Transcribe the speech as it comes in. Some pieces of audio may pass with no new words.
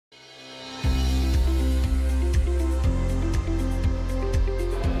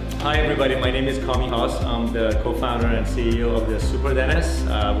Hi everybody, my name is Kami Haas. I'm the co-founder and CEO of the Super Dentist.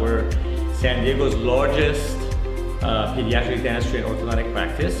 We're San Diego's largest pediatric dentistry and orthodontic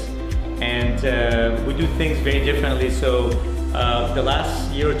practice. And we do things very differently. So the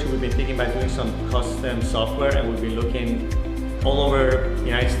last year or two we've been thinking about doing some custom software, and we've been looking all over the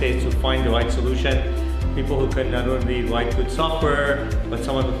United States to find the right solution. People who can not only write good software, but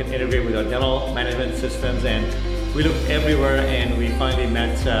someone who can integrate with our dental management systems. And we looked everywhere, and we finally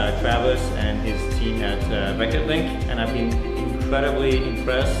met Travis and his team at RecordLinc, and I've been incredibly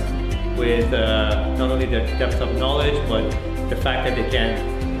impressed with not only their depth of knowledge, but the fact that they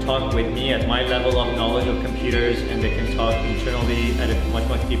can talk with me at my level of knowledge of computers, and they can talk internally at a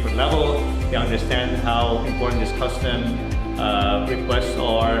much deeper level. They understand how important these custom requests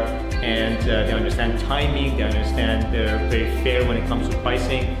are, and they understand timing, they understand they're very fair when it comes to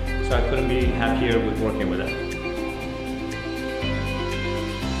pricing. So I couldn't be happier with working with them.